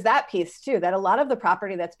so there's that piece too, that a lot of the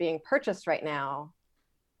property that's being purchased right now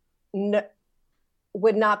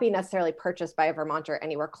would not be necessarily purchased by a Vermonter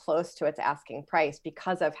anywhere close to its asking price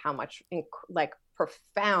because of how much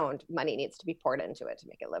profound money needs to be poured into it to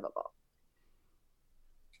make it livable.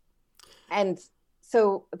 And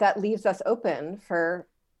so that leaves us open for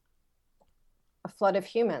a flood of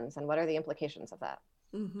humans. And what are the implications of that?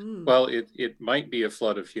 Mm-hmm. Well, it might be a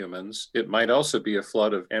flood of humans. It might also be a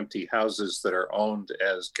flood of empty houses that are owned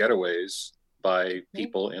as getaways by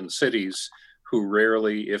people in cities who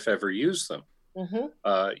rarely, if ever, use them.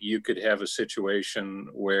 You could have a situation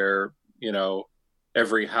where,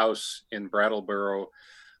 every house in Brattleboro,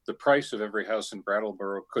 the price of every house in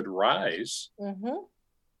Brattleboro could rise.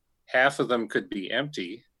 Half of them could be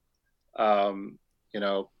empty.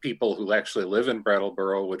 People who actually live in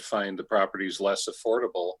Brattleboro would find the properties less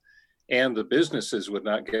affordable, and the businesses would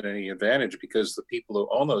not get any advantage because the people who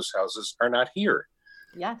own those houses are not here.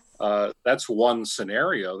 Yes. That's one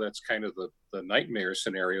scenario. That's kind of the nightmare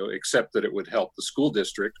scenario, except that it would help the school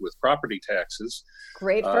district with property taxes.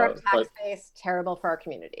 Great for our tax base, terrible for our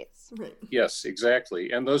communities. Right. Yes,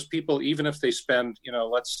 exactly. And those people, even if they spend,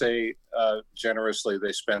 let's say generously,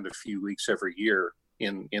 they spend a few weeks every year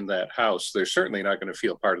in that house, they're certainly not going to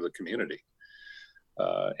feel part of the community.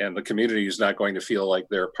 And the community is not going to feel like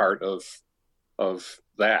they're part of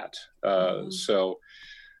that. So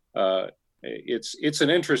it's an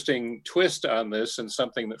interesting twist on this, and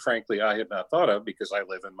something that frankly I had not thought of because I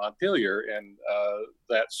live in Montpelier, and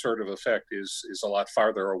that sort of effect is a lot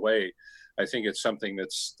farther away. I think it's something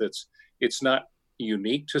that's it's not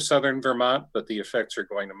unique to Southern Vermont, but the effects are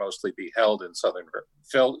going to mostly be felt in Southern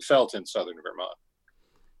Vermont.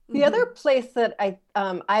 The other place that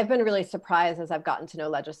I've been really surprised as I've gotten to know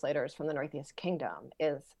legislators from the Northeast Kingdom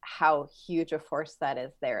is how huge a force that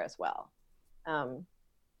is there as well.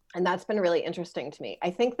 And that's been really interesting to me.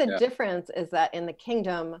 I think the difference is that in the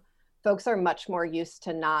kingdom, folks are much more used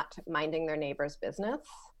to not minding their neighbor's business.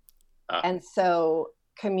 And so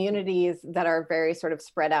communities that are very sort of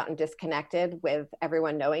spread out and disconnected with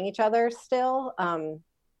everyone knowing each other still,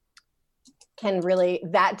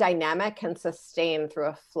 that dynamic can sustain through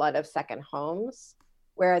a flood of second homes.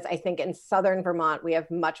 Whereas I think in Southern Vermont, we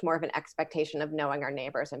have much more of an expectation of knowing our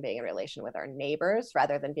neighbors and being in relation with our neighbors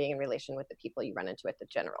rather than being in relation with the people you run into at the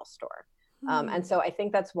general store. And so I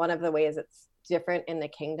think that's one of the ways it's different in the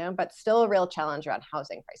kingdom, but still a real challenge around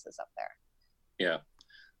housing prices up there. Yeah,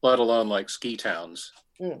 let alone like ski towns,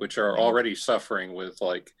 which are already suffering with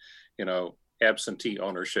absentee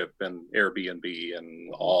ownership and Airbnb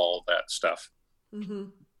and all that stuff.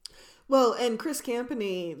 Well, and Chris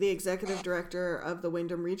Campany, the executive director of the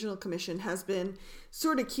Windham Regional Commission, has been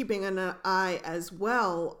sort of keeping an eye as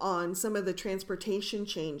well on some of the transportation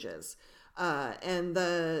changes and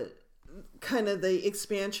the kind of the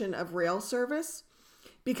expansion of rail service,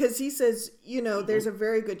 because he says, there's a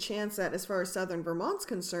very good chance that as far as Southern Vermont's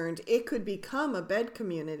concerned, it could become a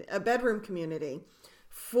bedroom community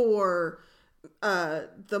for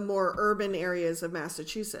the more urban areas of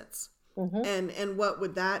Massachusetts. And what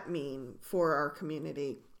would that mean for our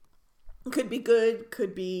community? Could be good,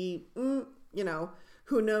 could be, who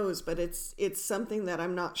knows? But it's something that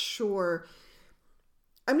I'm not sure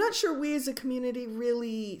we as a community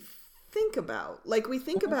really think about. Like, we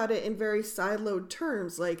think about it in very siloed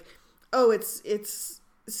terms, like, oh, it's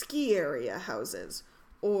ski area houses,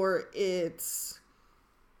 or it's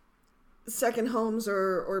second homes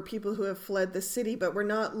or people who have fled the city, but we're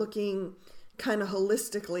not looking kind of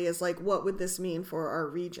holistically as like, what would this mean for our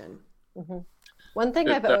region? One thing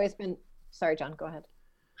I've always been, sorry, John, go ahead.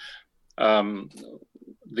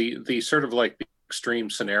 The sort of like the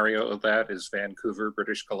extreme scenario of that is Vancouver,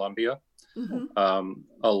 British Columbia. A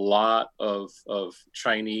lot of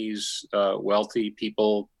Chinese wealthy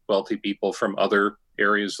people from other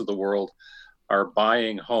areas of the world are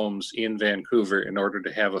buying homes in Vancouver in order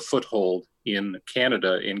to have a foothold in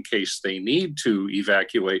Canada in case they need to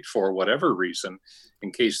evacuate for whatever reason,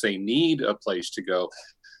 in case they need a place to go.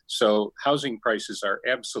 So housing prices are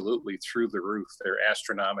absolutely through the roof. They're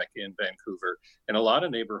astronomical in Vancouver. And a lot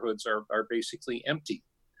of neighborhoods are basically empty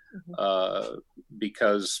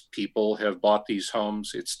because people have bought these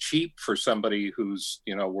homes. It's cheap for somebody who's,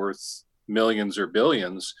 worth millions or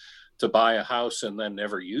billions to buy a house and then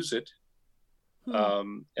never use it.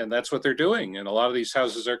 And that's what they're doing. And a lot of these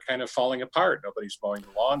houses are kind of falling apart. Nobody's mowing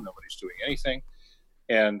the lawn. Nobody's doing anything.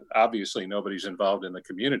 And obviously nobody's involved in the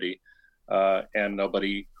community. And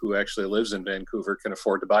nobody who actually lives in Vancouver can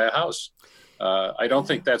afford to buy a house. I don't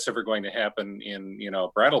think that's ever going to happen in,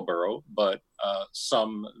 Brattleboro, but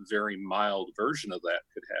some very mild version of that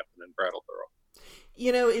could happen in Brattleboro.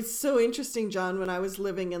 It's so interesting, John, when I was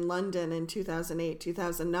living in London in 2008,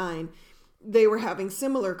 2009, they were having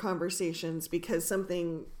similar conversations because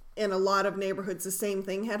something in a lot of neighborhoods, the same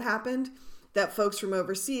thing had happened, that folks from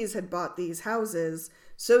overseas had bought these houses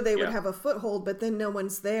so they would have a foothold, but then no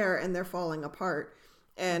one's there and they're falling apart.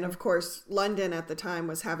 And of course, London at the time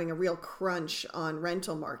was having a real crunch on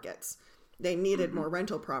rental markets. They needed more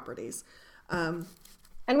rental properties. And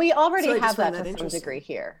we already have that to some degree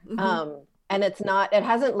here. And it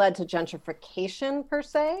hasn't led to gentrification per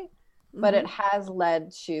se, but it has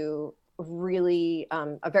led to really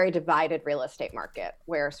a very divided real estate market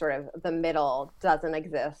where sort of the middle doesn't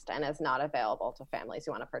exist and is not available to families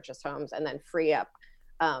who want to purchase homes, and then free up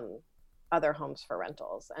other homes for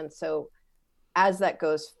rentals. And so as that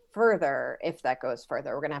goes further, if that goes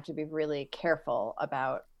further, we're going to have to be really careful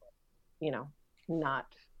about, not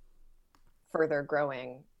further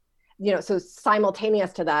growing. So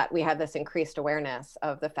simultaneous to that, we have this increased awareness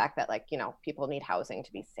of the fact that people need housing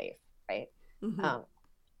to be safe, right? Mm-hmm.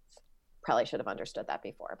 Probably should have understood that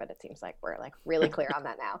before, but it seems like we're really clear on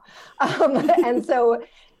that now. And so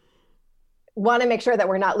want to make sure that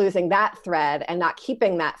we're not losing that thread and not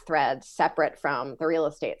keeping that thread separate from the real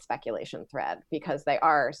estate speculation thread, because they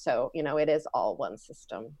are. So, it is all one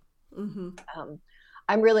system. Mm-hmm.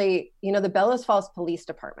 I'm really, the Bellows Falls Police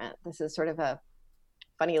Department, this is sort of a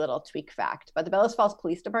funny little tweak fact, but the Bellows Falls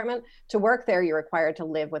Police Department, to work there, you're required to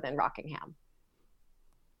live within Rockingham.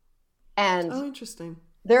 And oh, interesting.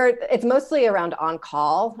 It's mostly around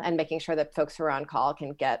on-call and making sure that folks who are on call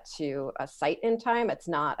can get to a site in time. It's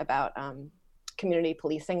not about community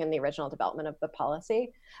policing in the original development of the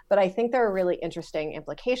policy. But I think there are really interesting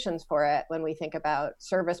implications for it when we think about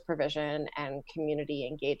service provision and community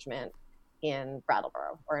engagement in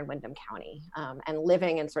Brattleboro or in Windham County, and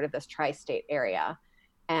living in sort of this tri-state area.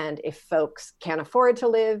 And if folks can't afford to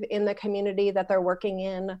live in the community that they're working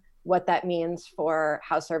in, what that means for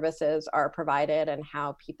how services are provided and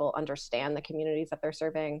how people understand the communities that they're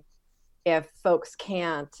serving. If folks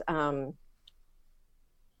can't,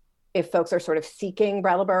 if folks are sort of seeking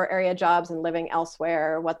Brattleboro area jobs and living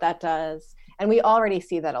elsewhere, what that does. And we already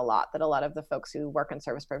see that a lot of the folks who work in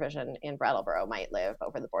service provision in Brattleboro might live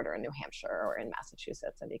over the border in New Hampshire or in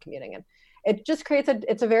Massachusetts and be commuting. And it just creates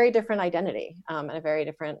it's a very different identity and a very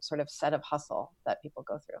different sort of set of hustle that people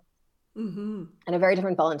go through. Mm-hmm. And a very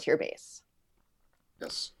different volunteer base.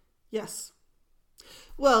 Yes.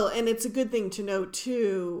 Well, and it's a good thing to note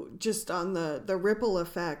too, just on the ripple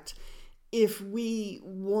effect. If we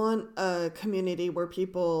want a community where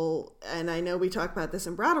people, and I know we talk about this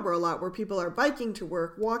in Brattleboro a lot, where people are biking to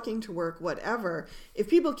work, walking to work, whatever, if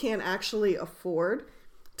people can't actually afford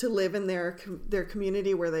to live in their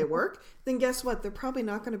community where they work, then guess what? They're probably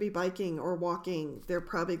not going to be biking or walking. They're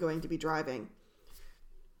probably going to be driving.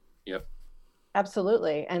 Yep.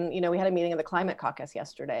 Absolutely. And, we had a meeting of the Climate Caucus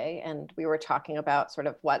yesterday, and we were talking about sort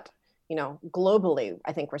of what, globally,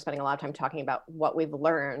 I think we're spending a lot of time talking about what we've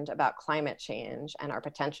learned about climate change and our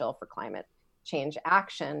potential for climate change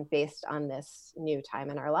action based on this new time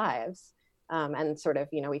in our lives. And sort of,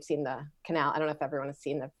 we've seen the canal. I don't know if everyone has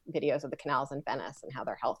seen the videos of the canals in Venice and how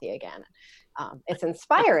they're healthy again. It's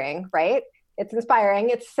inspiring, right? It's inspiring.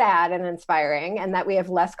 It's sad and inspiring, and that we have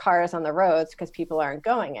less cars on the roads because people aren't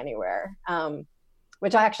going anywhere,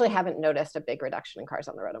 which I actually haven't noticed a big reduction in cars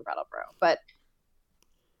on the road in Brattleboro. But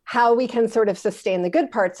how we can sort of sustain the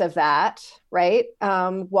good parts of that, right,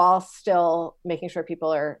 while still making sure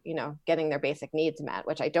people are, getting their basic needs met,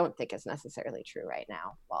 which I don't think is necessarily true right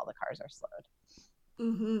now while the cars are slowed.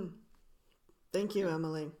 Mm-hmm. Thank you,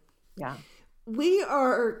 Emily. Yeah. We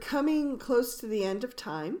are coming close to the end of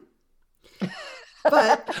time.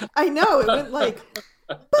 But I know it went like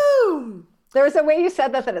boom. There was a way you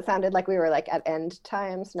said that it sounded like we were like at end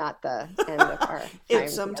times, not the end of our time. It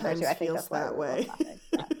sometimes feels that way.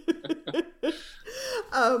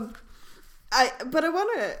 But I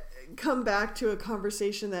want to come back to a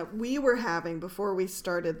conversation that we were having before we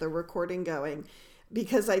started the recording going,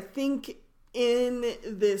 because I think in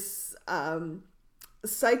this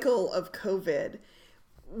cycle of COVID,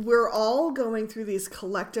 we're all going through these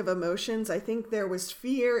collective emotions. I think there was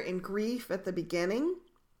fear and grief at the beginning.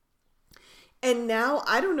 And now,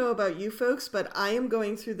 I don't know about you folks, but I am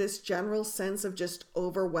going through this general sense of just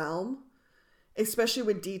overwhelm, especially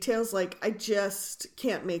with details. Like, I just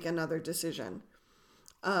can't make another decision.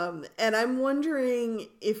 And I'm wondering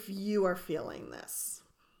if you are feeling this.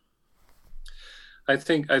 I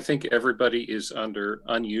think everybody is under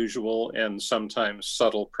unusual and sometimes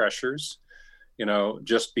subtle pressures.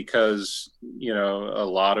 Just because, a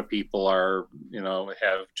lot of people are,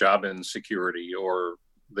 have job insecurity, or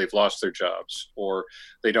they've lost their jobs, or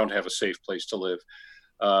they don't have a safe place to live.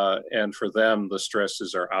 And for them, the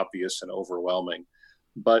stresses are obvious and overwhelming.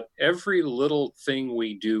 But every little thing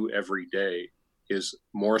we do every day is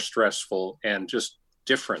more stressful and just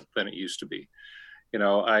different than it used to be.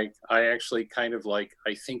 I actually kind of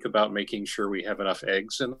I think about making sure we have enough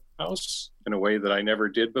eggs in the house in a way that I never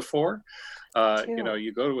did before.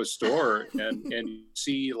 You go to a store and you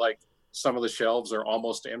see some of the shelves are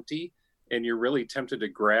almost empty, and you're really tempted to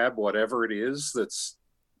grab whatever it is that's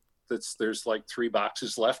there's 3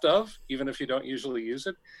 boxes left of, even if you don't usually use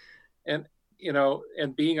it. And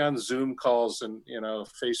and being on Zoom calls and,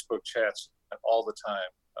 Facebook chats all the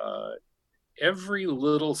time, every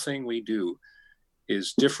little thing we do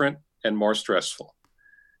is different and more stressful.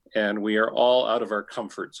 And we are all out of our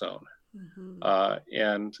comfort zone.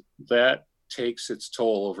 And that takes its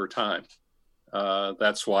toll over time.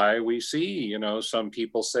 That's why we see, some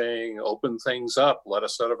people saying, open things up, let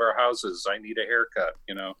us out of our houses, I need a haircut,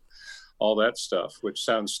 all that stuff, which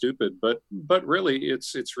sounds stupid, but really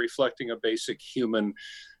it's reflecting a basic human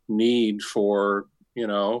need for,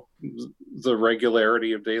 the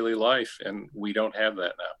regularity of daily life. And we don't have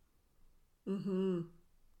that now.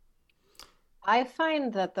 I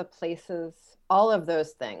find that the places, all of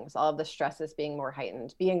those things, all of the stresses being more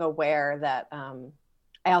heightened, being aware that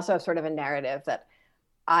I also have sort of a narrative that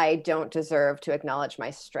I don't deserve to acknowledge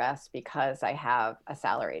my stress because I have a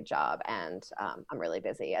salaried job and I'm really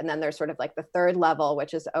busy. And then there's sort of like the third level,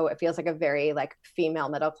 which is, it feels like a very like female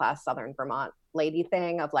middle-class Southern Vermont lady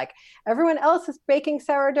thing of like, everyone else is baking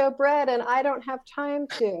sourdough bread and I don't have time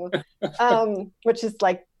to, which is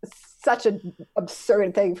like such an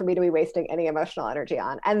absurd thing for me to be wasting any emotional energy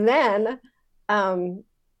on. And then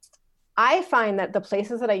I find that the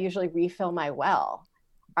places that I usually refill my well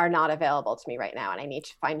are not available to me right now. And I need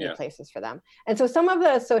to find new places for them. And so some of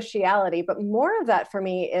the sociality, but more of that for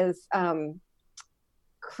me is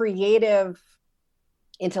creative,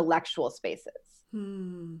 intellectual spaces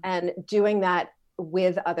and doing that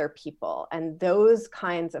with other people. And those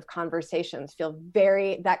kinds of conversations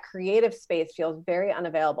that creative space feels very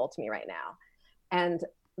unavailable to me right now. And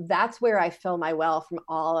that's where I fill my well from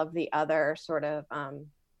all of the other sort of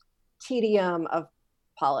tedium of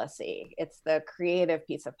policy. It's the creative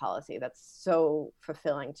piece of policy that's so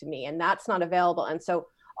fulfilling to me, and that's not available. And so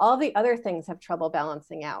all the other things have trouble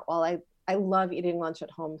balancing out. While I love eating lunch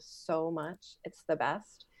at home so much, it's the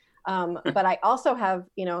best. But I also have,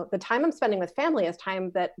 the time I'm spending with family is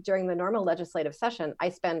time that during the normal legislative session, I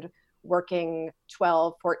spend working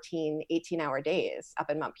 12, 14, 18-hour days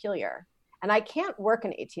up in Montpelier. And I can't work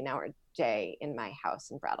an 18-hour day in my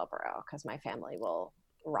house in Brattleboro because my family will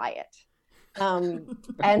riot.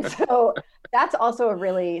 And so that's also a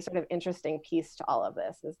really sort of interesting piece to all of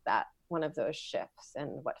this, is that one of those shifts in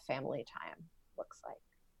what family time looks like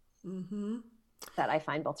that I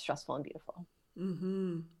find both stressful and beautiful.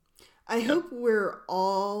 I hope we're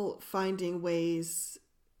all finding ways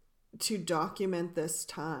to document this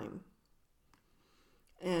time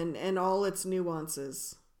and all its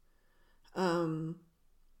nuances, so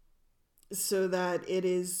that it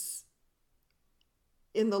is,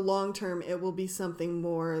 in the long term, it will be something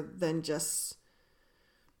more than just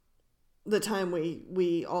the time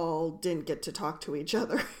we all didn't get to talk to each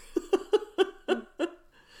other.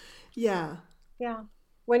 Yeah.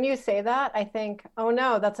 When you say that, I think, oh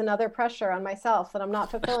no, that's another pressure on myself that I'm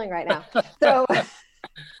not fulfilling right now. So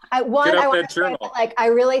I want to say that, I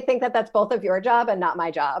really think that that's both of your job and not my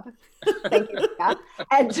job. Thank you. Yeah.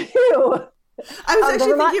 And two, I was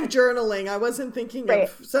actually thinking of journaling. I wasn't thinking of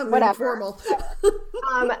something informal.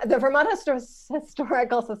 The Vermont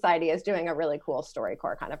Historical Society is doing a really cool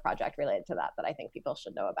StoryCorps kind of project related to that I think people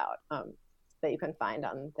should know about, that you can find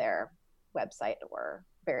on their website or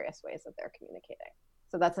various ways that they're communicating.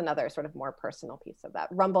 So that's another sort of more personal piece of that.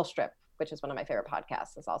 Rumble Strip, which is one of my favorite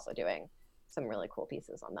podcasts, is also doing some really cool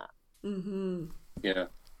pieces on that. Yeah.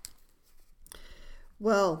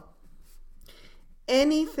 Well,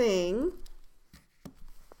 anything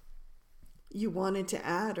you wanted to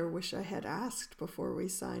add or wish I had asked before we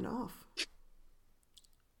sign off?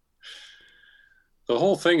 The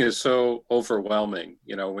whole thing is so overwhelming,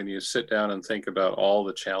 when you sit down and think about all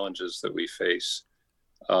the challenges that we face.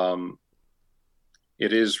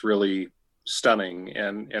 It is really stunning,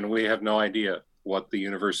 and we have no idea what the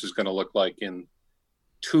universe is going to look like in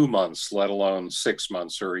 2 months, let alone 6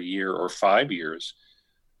 months or a year or 5 years.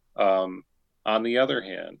 On the other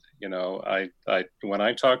hand, when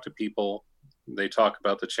I talk to people, they talk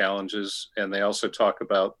about the challenges, and they also talk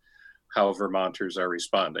about how Vermonters are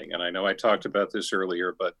responding. And I know I talked about this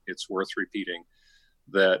earlier, but it's worth repeating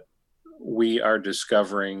that we are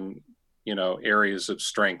discovering, areas of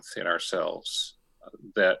strength in ourselves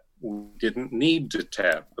that we didn't need to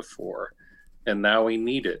tap before, and now we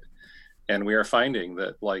need it. And we are finding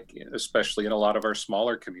that, especially in a lot of our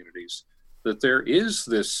smaller communities, that there is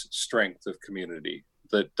this strength of community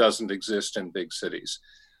that doesn't exist in big cities,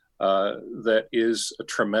 that is a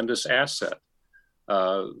tremendous asset.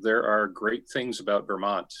 There are great things about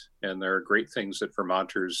Vermont, and there are great things that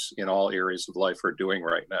Vermonters in all areas of life are doing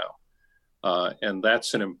right now. And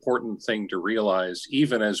that's an important thing to realize,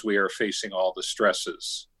 even as we are facing all the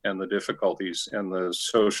stresses and the difficulties and the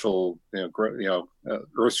social,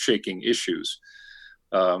 earth-shaking issues,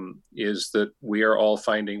 is that we are all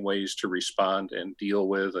finding ways to respond and deal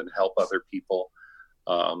with and help other people.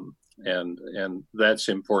 And that's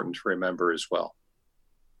important to remember as well.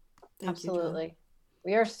 Absolutely.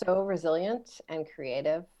 We are so resilient and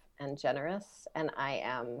creative and generous, and I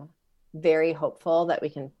am very hopeful that we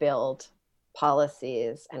can build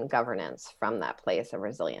policies and governance from that place of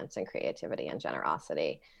resilience and creativity and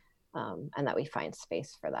generosity, and that we find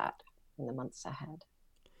space for that in the months ahead.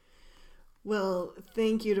 Well,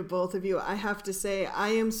 thank you to both of you. I have to say, I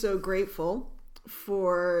am so grateful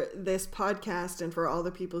for this podcast and for all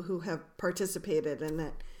the people who have participated in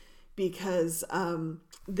it, because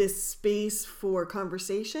this space for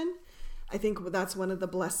conversation, I think that's one of the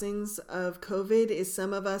blessings of COVID, is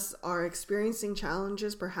some of us are experiencing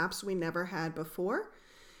challenges perhaps we never had before.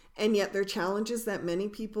 And yet they're challenges that many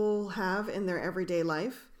people have in their everyday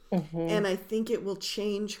life. Mm-hmm. And I think it will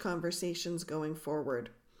change conversations going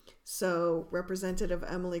forward. So Representative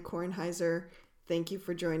Emily Kornheiser, thank you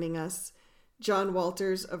for joining us. John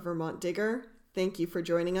Walters of Vermont Digger, thank you for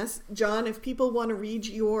joining us. John, if people want to read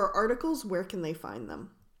your articles, where can they find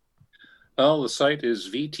them? Well, the site is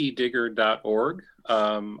vtdigger.org.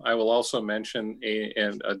 I will also mention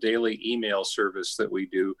a daily email service that we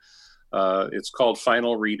do. It's called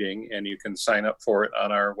Final Reading, and you can sign up for it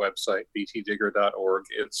on our website, vtdigger.org.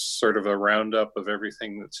 It's sort of a roundup of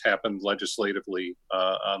everything that's happened legislatively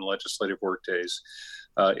on legislative work days.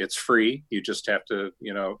 It's free. You just have to,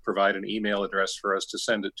 provide an email address for us to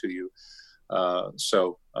send it to you.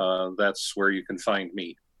 So that's where you can find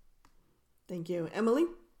me. Thank you. Emily?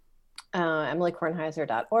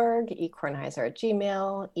 EmilyKornheiser.org,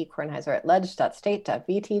 eKornheiser@gmail,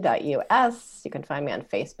 eKornheiser@ledge.state.vt.us. You can find me on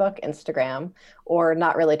Facebook, Instagram, or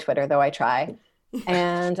not really Twitter, though I try.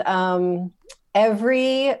 And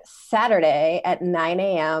every Saturday at 9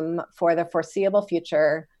 a.m. for the foreseeable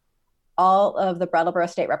future, all of the Brattleboro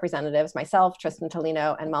State representatives, myself, Tristan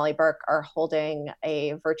Tolino, and Molly Burke, are holding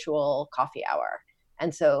a virtual coffee hour.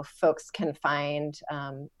 And so folks can find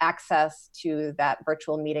access to that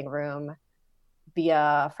virtual meeting room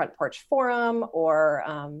via Front Porch Forum, or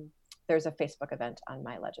there's a Facebook event on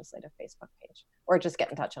my legislative Facebook page, or just get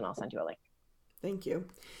in touch and I'll send you a link. Thank you.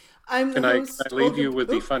 Can I leave you with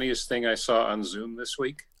the funniest thing I saw on Zoom this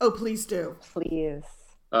week? Oh, please do. Please.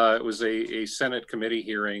 It was a Senate committee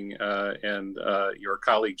hearing, and your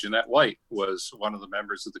colleague Jeanette White was one of the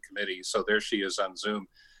members of the committee. So there she is on Zoom.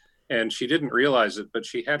 And she didn't realize it, but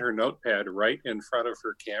she had her notepad right in front of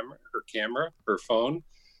her phone,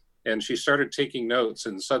 and she started taking notes,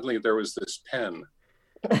 and suddenly there was this pen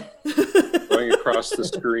going across the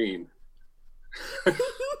screen.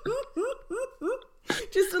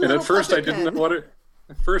 Just a and little at first I pen. didn't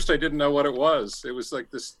know what it was. It was like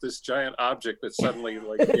this giant object that suddenly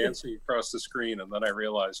dancing across the screen, and then I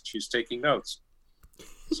realized she's taking notes.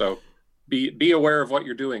 So be aware of what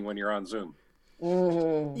you're doing when you're on Zoom.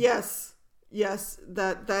 Mm-hmm. Yes,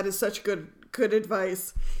 that is such good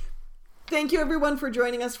advice. Thank you everyone for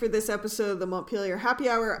joining us for this episode of the Montpelier Happy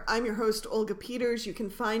Hour. I'm your host, Olga Peters. You can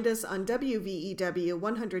find us on WVEW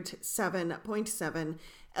 107.7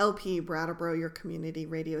 LP Brattleboro, your community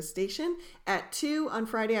radio station, at 2 on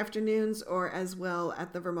Friday afternoons, or as well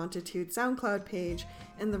at the Vermontitude SoundCloud page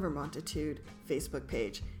and the Vermontitude Facebook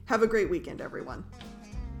page. Have a great weekend, everyone.